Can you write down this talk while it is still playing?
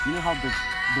You know how the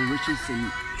richest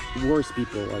and worst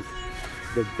people, like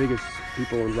the biggest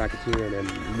people in racketeering and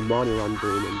the money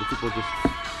laundering, and the people just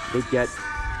they get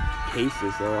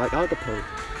cases. So like Al Capone,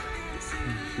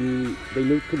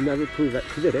 could never prove that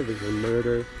he did everything: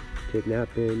 murder,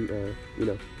 kidnapping,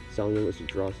 selling illicit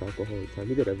drugs, alcohol, all the time.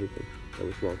 He did everything that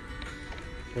was wrong,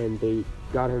 and they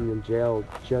got him in jail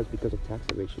just because of tax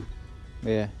evasion.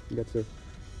 Yeah. That's it.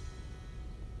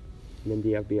 And then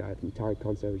the FBI, the entire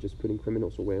concept of just putting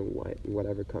criminals away and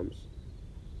whatever comes,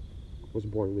 was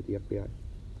born with the FBI.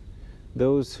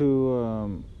 Those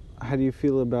who, how do you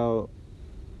feel about...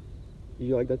 Did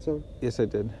you like that song? Yes, I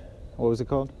did. What was it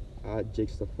called?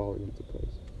 Jigsaw falling into place.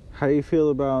 How do you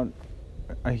feel about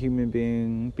a human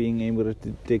being able to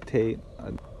dictate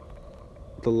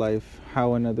the life,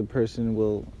 how another person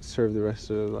will serve the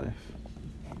rest of their life?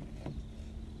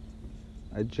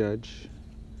 A judge.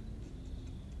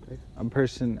 A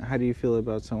person, how do you feel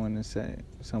about someone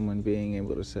being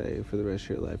able to say for the rest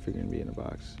of your life you're going to be in a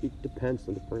box? It depends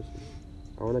on the person.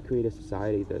 I want to create a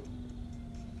society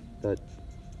that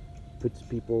puts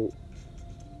people,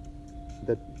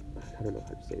 that, I don't know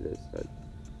how to say this, that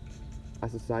a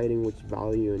society in which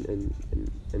value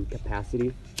and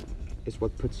capacity is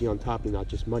what puts you on top, and not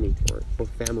just money or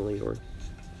family or,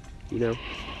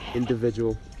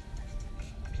 individual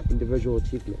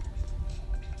achievement.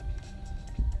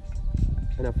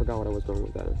 And I forgot what I was going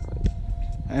with that.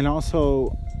 And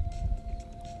also,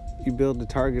 you build a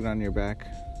target on your back.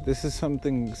 This is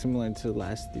something similar to the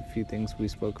last few things we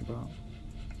spoke about.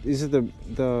 These are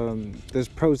there's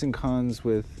pros and cons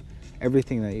with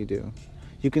everything that you do.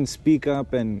 You can speak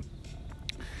up and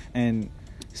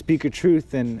speak your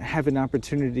truth and have an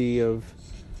opportunity of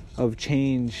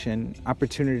change, and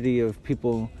opportunity of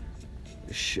people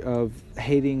of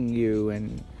hating you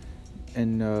and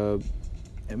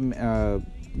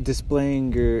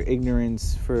displaying your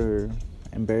ignorance for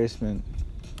embarrassment,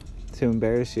 to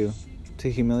embarrass you,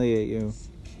 to humiliate you.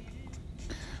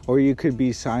 Or you could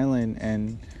be silent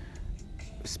and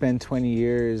spend 20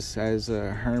 years as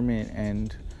a hermit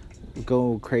and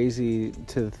go crazy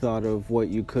to the thought of what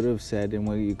you could have said and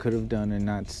what you could have done and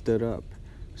not stood up.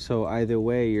 So either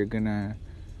way, you're gonna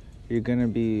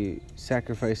be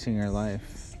sacrificing your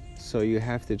life. So you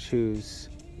have to choose.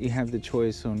 You have the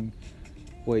choice on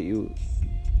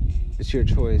it's your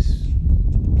choice.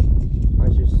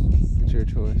 It's your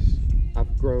choice.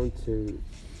 I've grown to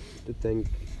think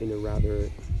in a rather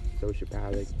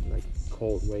sociopathic,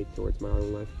 cold way towards my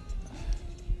own life.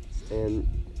 And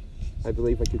I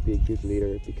believe I could be a good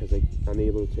leader because I'm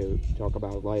able to talk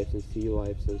about lives and see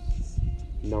lives as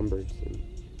numbers and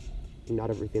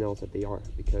not everything else that they are.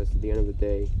 Because at the end of the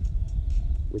day,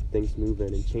 with things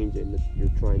moving and changing, you're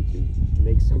trying to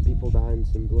make some people die and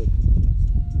some live.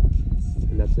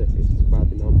 And that's it. It's about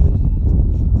the numbers.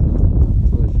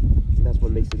 But that's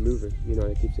what makes it moving.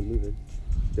 It keeps it moving.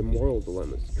 The moral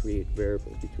dilemmas create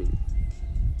variables between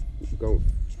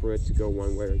for it to go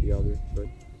one way or the other. But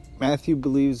Matthew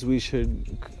believes we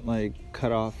should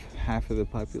cut off half of the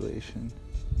population.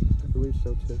 I believe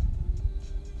so too.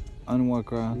 On what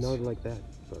grounds? Not like that,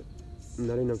 but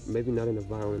maybe not in a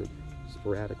violent,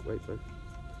 sporadic way, but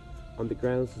on the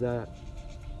grounds that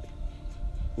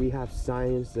we have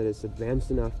science that is advanced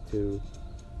enough to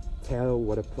tell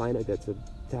what a planet that's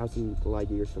 1,000 light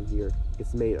years from here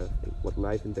is made of, and what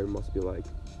life in there must be like.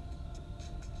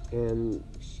 And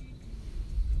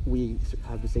we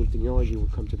have the same technology. We'll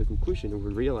come to the conclusion, and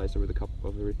we realize over the past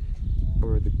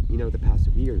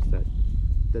of years that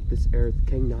this Earth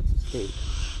cannot sustain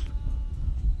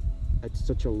at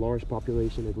such a large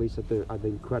population, at least at the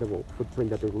incredible footprint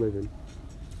that they're living.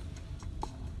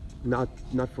 Not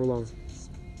for long.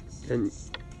 And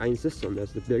I insist on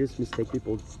this. The biggest mistake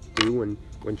people do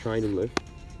when trying to live,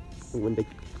 when they,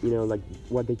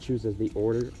 what they choose as the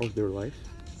order of their life,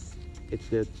 it's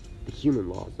the human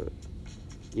laws,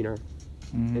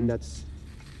 Mm-hmm. And that's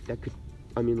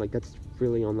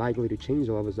really unlikely to change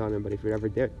all of a sudden. But if it ever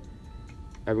did,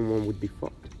 everyone would be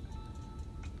fucked.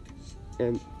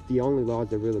 And the only laws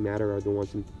that really matter are the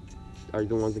ones that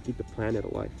keep the planet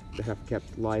alive, that have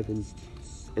kept life in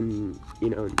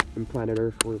planet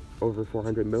Earth for over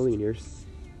 400 million years.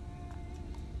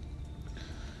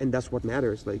 And that's what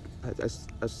matters. As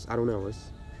I don't know,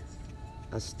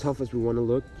 as tough as we want to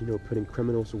look, putting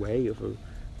criminals away. If a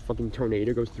fucking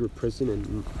tornado goes through a prison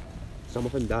and some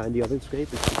of them die and the others escape,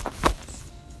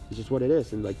 it's just what it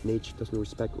is. And nature doesn't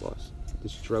respect laws. It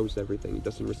destroys everything. It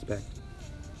doesn't respect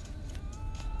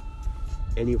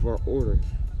any of our order,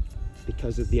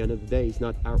 because at the end of the day, it's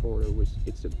not our order.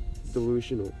 It's a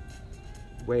delusional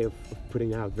way of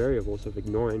putting out variables, of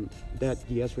ignoring that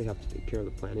yes, we have to take care of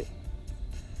the planet,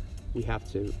 we have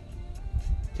to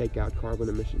take out carbon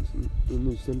emissions and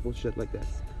do simple shit like that.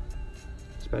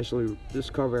 Especially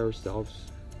discover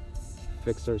ourselves,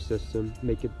 fix our system,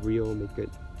 make it real, make it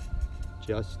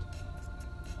just,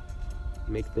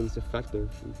 make things effective,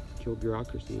 and kill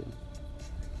bureaucracy,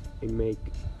 and make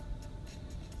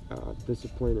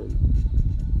discipline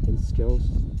and skills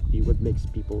be what makes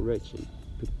people rich and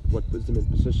what puts them in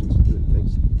positions to do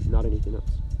things, not anything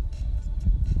else.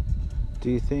 Do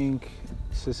you think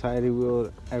society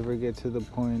will ever get to the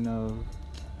point of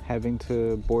having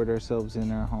to board ourselves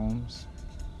in our homes?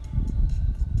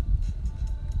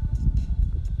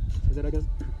 Say that again?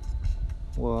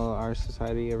 Will our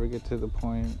society ever get to the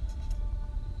point,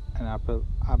 an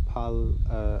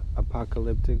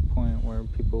apocalyptic point, where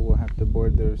people will have to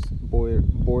board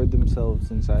themselves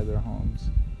inside their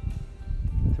homes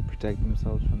to protect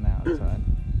themselves from the outside?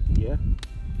 Yeah,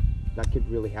 that could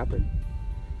really happen.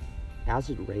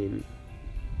 Acid rain,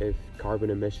 if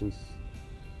carbon emissions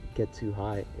get too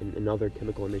high and other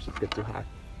chemical emissions get too high,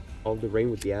 all the rain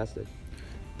would be acid.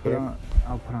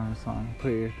 I'll put on a song.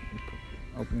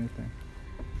 Open your thing.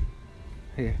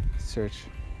 Here, search.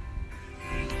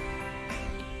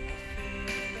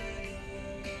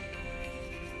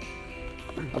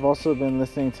 I've also been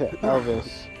listening to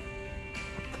Elvis.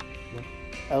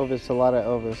 A lot of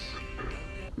Elvis.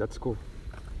 That's cool.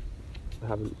 I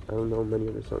don't know many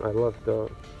other songs. I love the...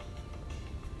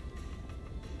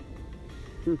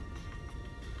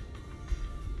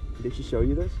 Did she show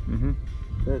you this? Mm-hmm.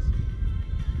 This.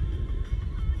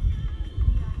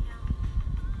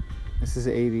 This is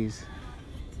 80s.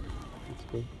 That's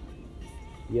cool.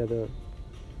 Yeah, the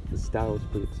style is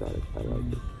pretty exotic. I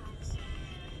like it.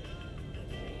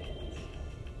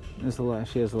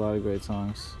 She has a lot of great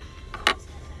songs.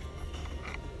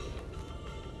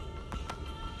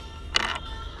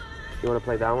 You want to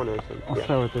play that one or something? I'll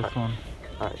start with this one.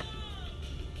 Alright.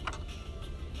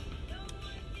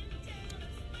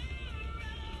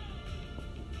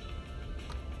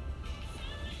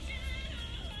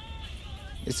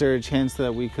 Is there a chance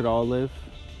that we could all live?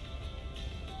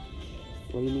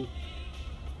 What do you mean?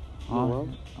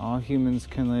 All humans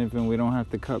can live, and we don't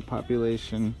have to cut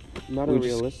population. Not a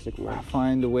realistic one.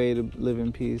 Find a way to live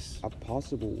in peace. A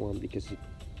possible one, because it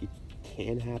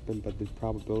can happen, but the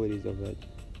probabilities of it,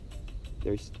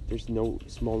 there's no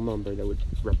small number that would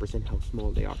represent how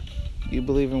small they are. You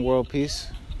believe in world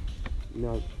peace?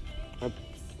 No,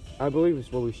 I believe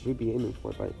it's what we should be aiming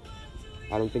for, but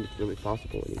I don't think it's really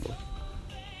possible anymore.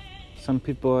 Some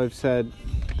people have said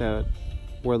that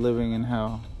we're living in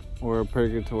hell or a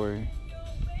purgatory,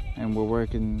 and we're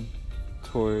working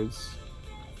towards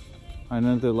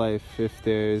another life, if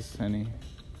there is any.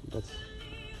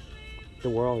 The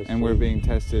world has changed. We're being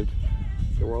tested.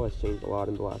 The world has changed a lot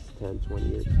in the last 10, 20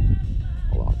 years.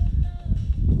 A lot.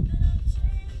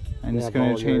 And it's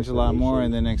going to change a lot more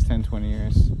in the next 10, 20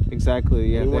 years.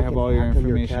 Exactly, yeah, they have all your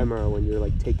information. Your camera when you're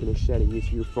like taking a shit and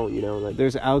using your phone, you know, like...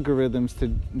 There's algorithms to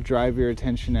drive your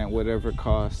attention at whatever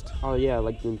cost. Oh yeah,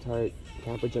 like the entire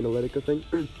Cambridge Analytica thing.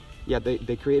 Yeah,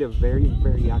 they create a very,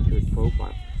 very accurate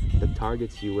profile that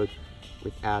targets you with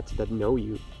ads that know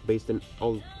you based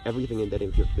on everything in that,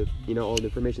 you know, all the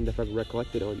information that I've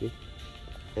collected on you,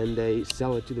 and they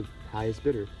sell it to the highest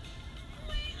bidder.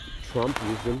 Trump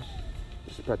used them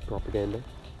to spread propaganda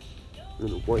and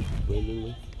it worked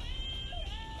brilliantly.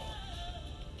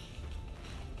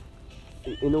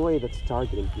 In a way that's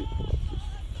targeting people.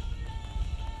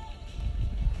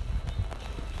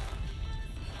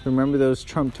 Remember those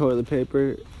Trump toilet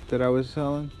paper that I was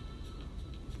selling?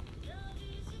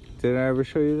 Did I ever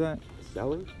show you that?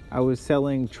 Selling? I was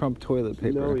selling Trump toilet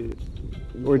paper. No,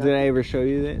 or did I ever show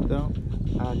you that though?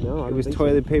 No. It was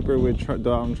toilet paper with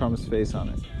Donald Trump's face on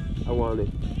it. I want it.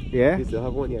 Yeah? You still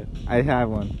have one? Yeah. I have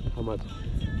one. How much?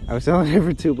 I was selling it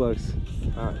for $2.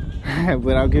 Alright.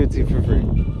 But I'll give it to you for free.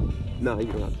 No, you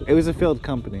don't have to. It was a failed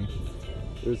company.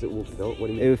 What do you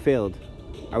mean? It failed.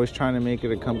 I was trying to make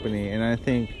it a company, and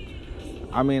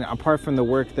I mean, apart from the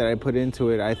work that I put into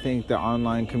it, I think the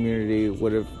online community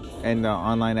would have, and the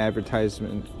online advertisers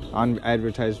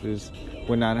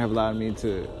would not have allowed me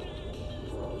to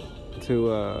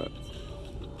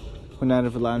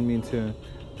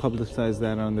publicize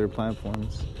that on their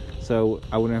platforms. So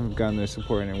I wouldn't have gotten their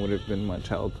support, and it would have been much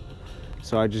help.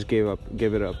 So I just gave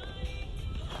it up.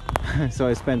 So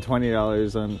I spent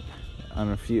 $20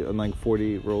 on like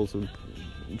 40 rolls of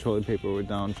toilet paper with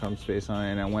Donald Trump's face on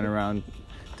it, and I went around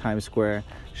Times Square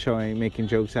making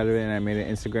jokes out of it, and I made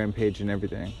an Instagram page and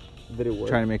everything. Did it work?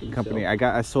 Trying to make a company. It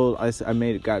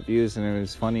got views, and it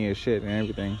was funny as shit and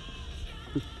everything.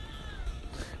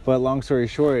 But long story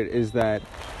short is that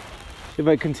if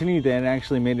I continued that and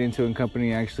actually made it into a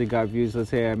company, actually got views.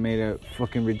 Let's say I made a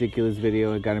fucking ridiculous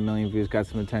video, it got 1 million views, got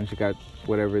some attention, got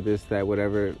whatever, this, that,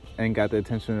 whatever, and got the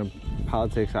attention of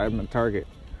politics. I'm a target.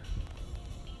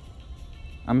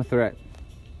 I'm a threat.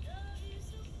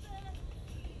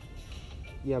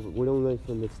 Yeah, but we don't live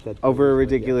from this dead. Over a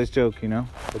ridiculous joke, you know?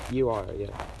 But you are, yeah.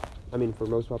 I mean, for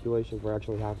most populations, we're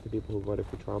actually half the people who voted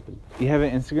for Trump. And You have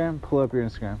an Instagram? Pull up your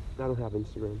Instagram. I don't have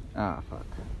Instagram. Ah, fuck.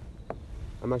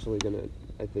 I'm actually gonna,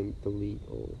 I think, delete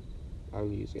or I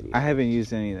don't use any. I haven't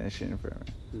used any of that shit in forever.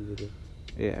 Neither.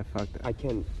 Yeah, fuck that. I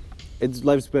can.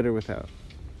 Life's better without.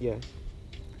 Yeah.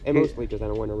 And mostly because I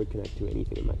don't want to reconnect to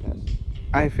anything in my past.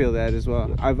 I feel that as well.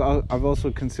 Yeah. I've also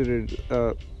considered.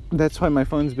 That's why my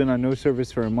phone's been on no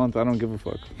service for a month. I don't give a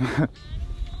fuck.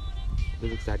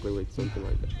 That's exactly like something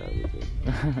like that would do.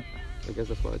 I guess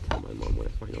that's what I tell my mom when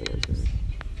I finally answer her.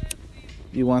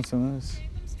 You want some of this?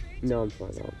 No, I'm fine.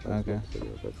 Okay.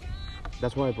 But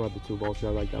that's why I brought the 2 balls. I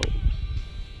like that one.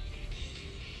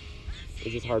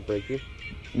 Is this heartbreaking?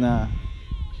 Nah.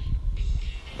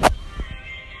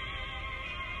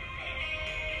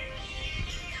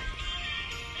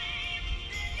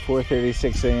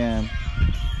 "4:36 a.m.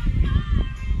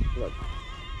 Look.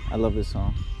 I love this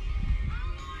song.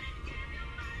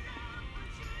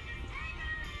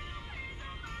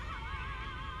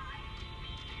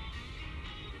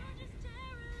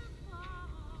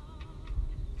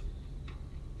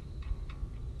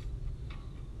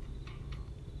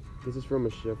 This is from a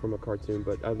show, from a cartoon,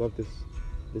 but I love this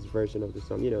version of the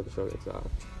song. You know the song. It's A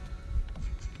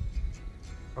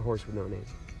Horse with No Name.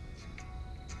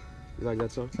 You like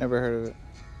that song? Never heard of it.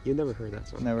 You never heard that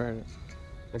song? Never heard it.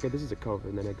 Okay, this is a cover,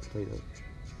 and then I can play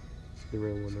the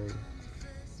real one later.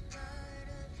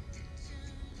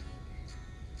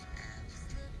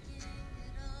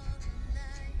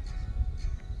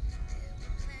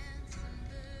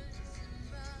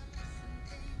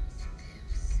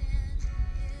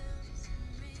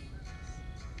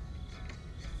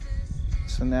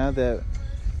 So now that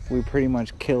we pretty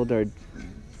much killed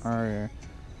our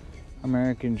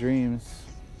American dreams,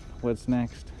 what's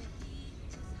next?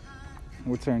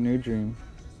 What's our new dream?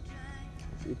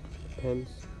 It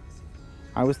depends.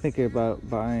 I was thinking about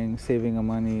saving the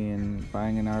money and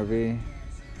buying an RV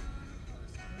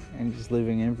and just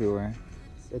living everywhere.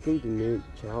 I think the new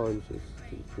challenge is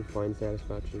to find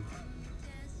satisfaction.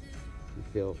 You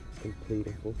feel complete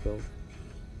and fulfilled.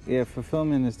 Yeah,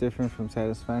 fulfillment is different from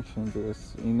satisfaction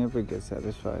because you never get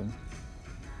satisfied.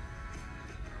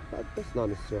 That's not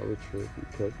necessarily true. You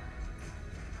could.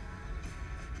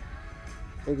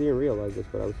 I didn't realize this,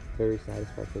 but I was very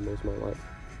satisfied for most of my life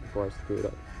before I screwed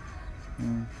up.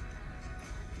 Mm.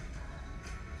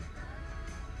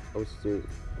 I was still,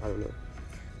 I don't know.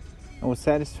 Well,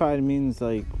 satisfied means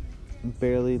like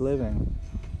barely living.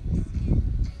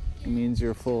 It means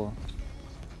you're full.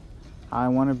 I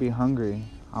want to be hungry.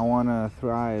 I want to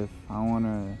thrive. I want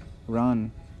to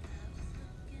run.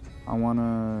 I want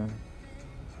to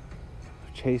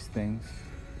chase things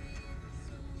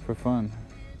for fun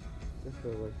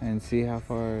and see how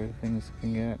far things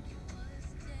can get.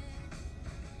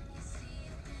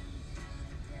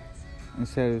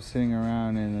 Instead of sitting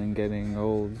around and then getting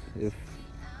old,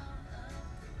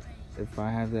 if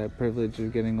I have that privilege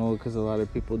of getting old, because a lot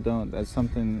of people don't. That's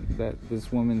something that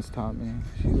this woman's taught me.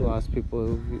 She's lost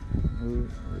people who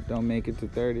don't make it to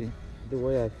 30. The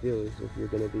way I feel is if you're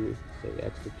going to be, say,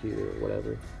 executed or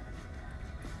whatever,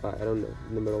 I don't know,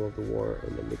 in the middle of the war,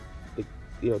 and then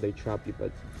they trap you,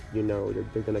 but you know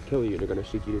they're going to kill you, they're going to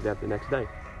shoot you to death the next day.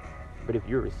 But if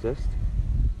you resist,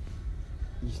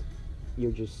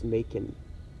 you're just making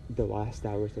the last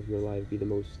hours of your life be the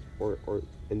most, or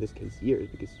in this case, years,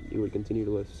 because you would continue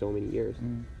to live so many years.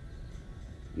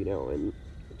 You know, and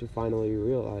to finally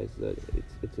realize that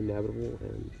it's inevitable,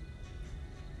 and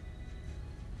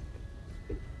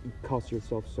you cost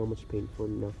yourself so much pain for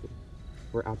nothing,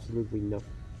 for absolutely nothing.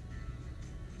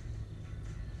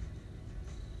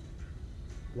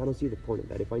 And I don't see the point of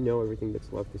that. If I know everything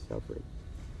that's left is suffering,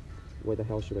 where the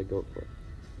hell should I go for it?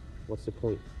 What's the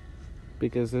point?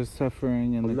 Because there's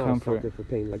suffering and the comfort. I'm not for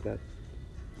pain like that.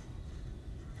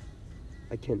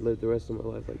 I can't live the rest of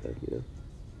my life like that, you know?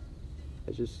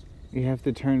 I just... You have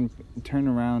to turn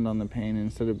around on the pain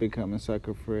instead of become a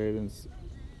sucker for it, and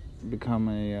become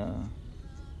a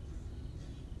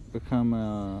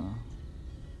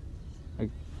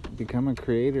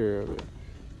creator of it.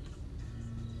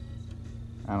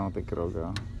 I don't think it'll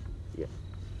go. Yeah,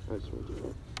 I just want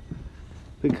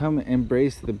to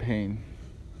embrace the pain.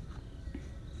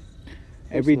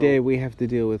 Every day we have to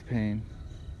deal with pain.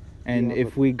 And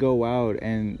if we go out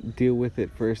and deal with it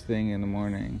first thing in the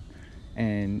morning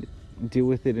and deal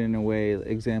with it in a way.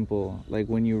 Example, like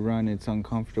when you run, it's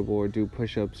uncomfortable, or do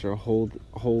push-ups, or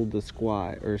hold the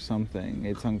squat or something.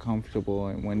 It's uncomfortable,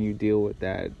 and when you deal with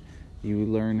that, you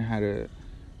learn how to.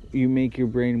 You make your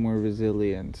brain more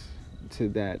resilient to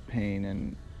that pain,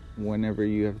 and whenever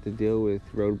you have to deal with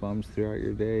road bumps throughout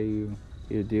your day, you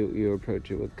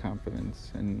approach it with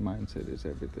confidence, and mindset is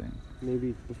everything.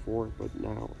 Maybe before, but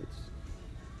now it's.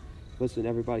 Listen,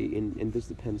 everybody, and this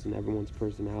depends on everyone's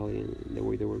personality and the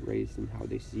way they were raised and how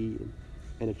they see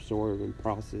and absorb and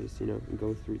process, and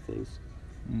go through things.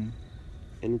 Mm.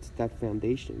 And it's that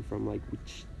foundation from like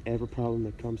whichever problem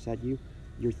that comes at you,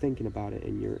 you're thinking about it,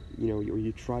 and you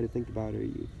try to think about it, or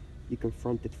you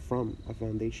confront it from a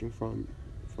foundation, from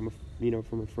a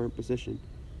firm position,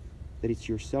 that it's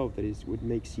yourself, that is what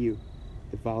makes you,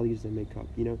 the values that make up,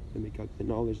 the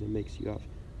knowledge that makes you up,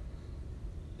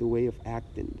 the way of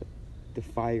acting, the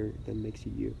fire that makes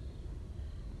you.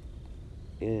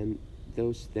 And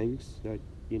those things that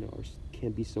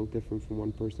can be so different from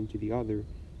one person to the other,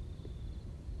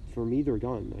 for me they're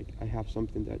gone. Like I have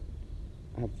things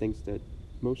that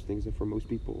most things that for most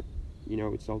people,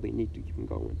 it's all they need to keep them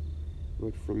going.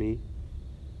 But for me,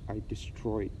 I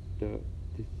destroyed the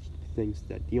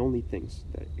only things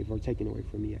that if are taken away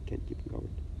from me, I can't keep them going.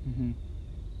 Mm-hmm.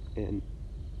 And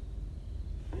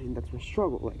I mean, that's my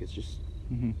struggle. Like it's just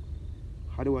Mm-hmm.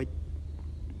 how do I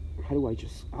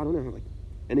just, I don't know, like,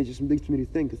 and it just leads me to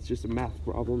think it's just a math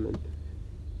problem, and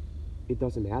it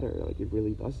doesn't matter. Like it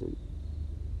really doesn't.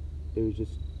 It was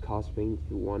just cause pain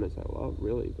to one as I love,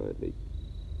 really. But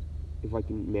if I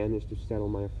can manage to settle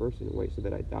my affairs in a way so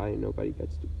that I die and nobody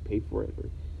gets to pay for it,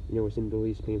 or it's in the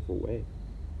least painful way,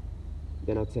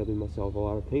 then I'll save myself a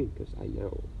lot of pain, because I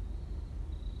know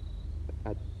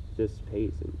at this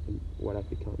pace and what I've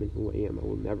become and who I am, I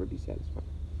will never be satisfied.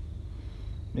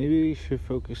 Maybe we should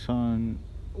focus on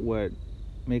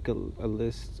make a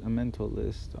mental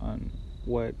list on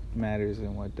what matters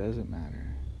and what doesn't matter.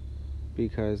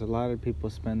 Because a lot of people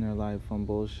spend their life on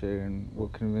bullshit, and will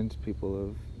convince people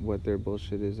of what their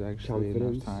bullshit is actually.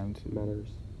 Confidence enough time to matters.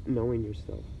 Knowing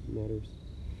yourself matters.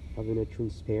 Having a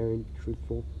transparent,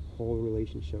 truthful, whole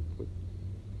relationship with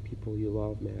people you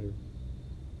love matter.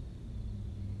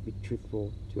 Be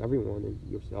truthful to everyone, and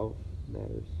yourself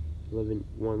matters. Living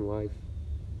one life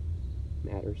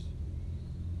matters.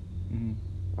 Mm-hmm.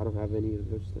 I don't have any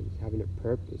of those things. Having a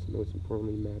purpose, most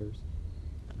importantly, matters.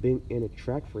 Being in a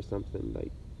track for something,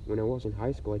 like when I was in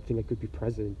high school, I think I could be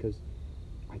president, because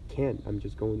I can't. I'm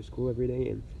just going to school every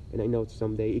day, and I know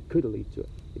someday it could lead to it.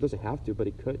 It doesn't have to, but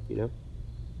it could,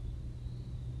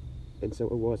 And so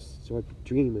it was. So I could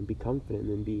dream and be confident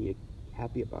and be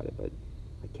happy about it, but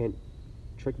I can't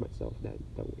trick myself that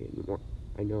way anymore.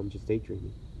 I know I'm just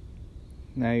daydreaming.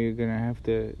 Now you're gonna have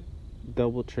to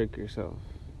double trick yourself.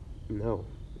 No,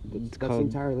 that's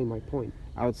entirely my point.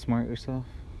 Outsmart yourself?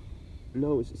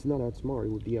 No, it's not outsmart. It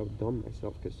would be outdone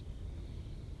myself, because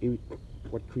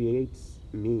what creates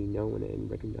me knowing it and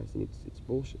recognizing it's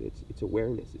bullshit. It's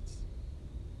awareness.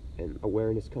 And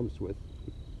awareness comes with,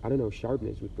 I don't know,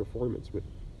 sharpness, with performance, with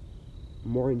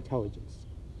more intelligence.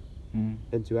 Mm.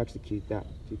 And to execute that,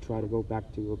 to try to go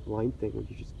back to a blind thing where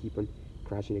you just keep on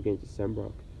crashing against the same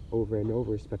rock over and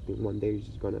over, expecting one day you're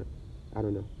just gonna, I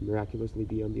don't know, miraculously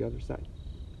be on the other side.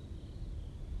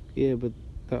 Yeah, but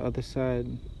the other side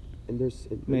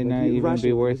may like, not even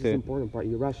be worth this is the important part.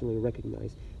 You rationally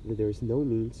recognize that there is no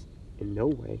means and no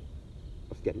way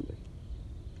of getting there.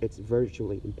 It's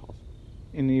virtually impossible.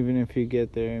 And even if you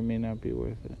get there, it may not be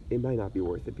worth it. It might not be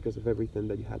worth it because of everything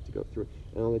that you had to go through,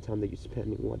 and all the time that you spent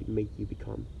and what it made you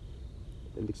become,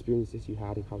 and the experiences you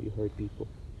had and how you hurt people.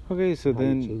 Okay, so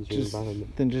then just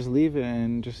leave it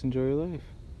and just enjoy your life.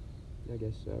 I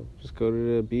guess so. Just go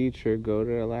to the beach, or go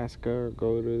to Alaska, or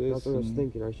go to this. That's what I was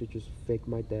thinking. I should just fake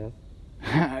my death.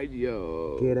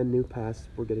 Yo. Get a new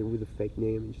passport, get it with a fake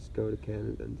name, and just go to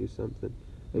Canada and do something.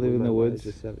 Live in the woods.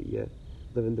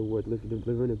 Live in the wood,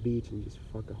 live on a beach, and just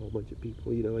fuck a whole bunch of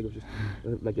people. Like just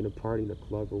like in a party, in a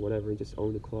club or whatever, and just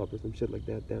own a club or some shit like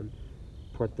that. Down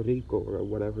Puerto Rico or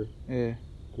whatever. Yeah.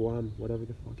 Guam, whatever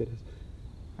the fuck it is.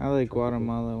 I like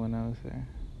Guatemala when I was there.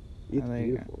 It's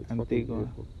beautiful. It's Antigua.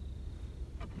 Beautiful.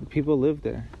 People live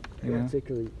there. You know?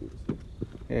 Particularly.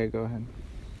 Yeah, go ahead.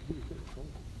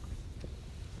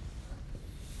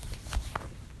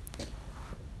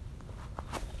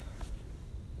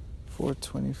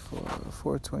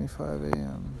 $4:25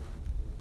 a.m.